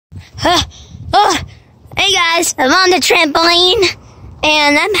Hey guys, I'm on the trampoline,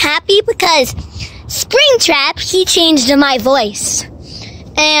 and I'm happy because Springtrap, he changed my voice,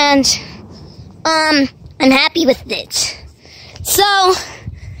 and I'm happy with it. So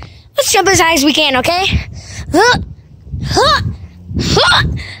let's jump as high as we can, okay?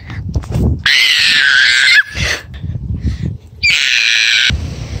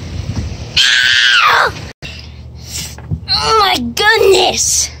 Oh my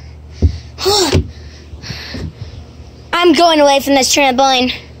goodness! I'm going away from this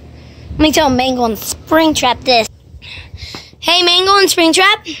trampoline. Let me tell Mangle and Springtrap this. Hey, Mangle and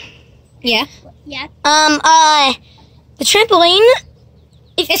Springtrap. Yeah. Yeah. The trampoline.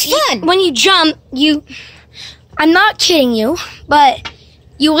 It's fun. When you jump, I'm not kidding you, but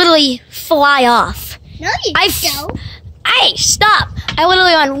you literally fly off. No, you don't. Hey, stop! I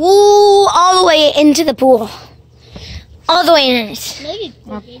literally went woo all the way into the pool. All the way in it. No, you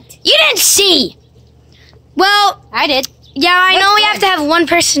didn't. You didn't see! Well, I did. Yeah, I know we have to have one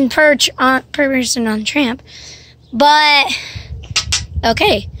person per person on tramp. But,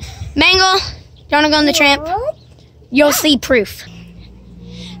 okay. Mangle, you want to go on the tramp? You'll see proof.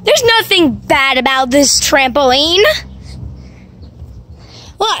 There's nothing bad about this trampoline.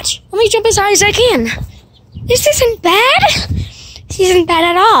 Watch. Let me jump as high as I can. This isn't bad. This isn't bad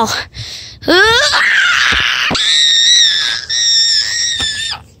at all.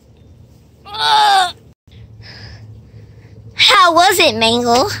 How was it,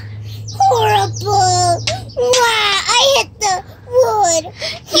 Mangle? Horrible. Wow, I hit the wood.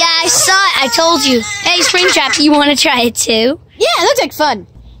 Yeah, I saw it. I told you. Hey, Springtrap, you want to try it too? Yeah, it looks like fun.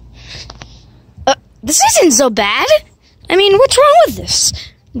 This isn't so bad. I mean, what's wrong with this?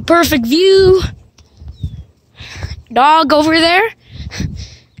 Perfect view. Dog over there.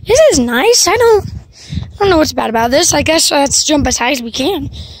 This is nice. I don't know what's bad about this. I guess let's jump as high as we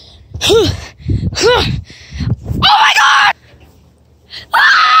can. Oh my god!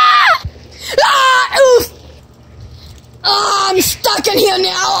 Ah! Ah! Oof! Oh, I'm stuck in here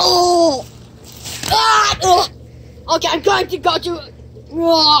now. Ah! Oh. Okay, I'm going to go to.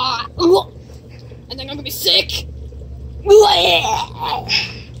 I think I'm gonna be sick.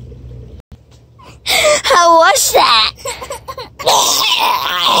 How was that?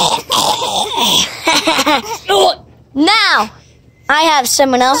 Now, I have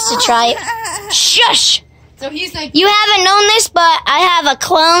someone else to try it. Shush! So he's like, you haven't known this, but I have a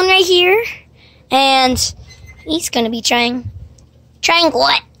clone right here, and he's gonna be trying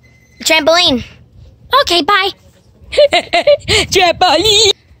what? The trampoline. Okay, bye.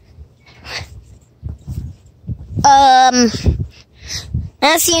 Trampoline. I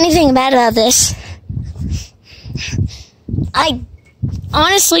don't see anything bad about this. I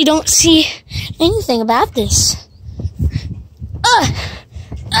honestly don't see anything about this.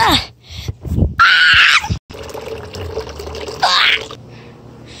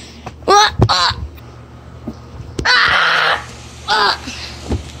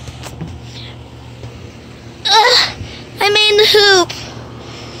 I'm in the hoop.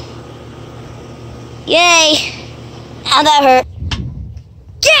 Yay. Ow, that hurt.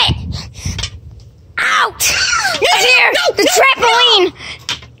 Get out! Get here! The trampoline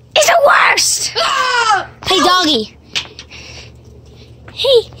is the worst! Hey, doggy.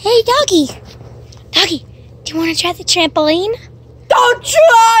 Hey, doggy. Doggy, do you want to try the trampoline? don't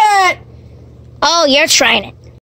try it! Oh, you're trying it.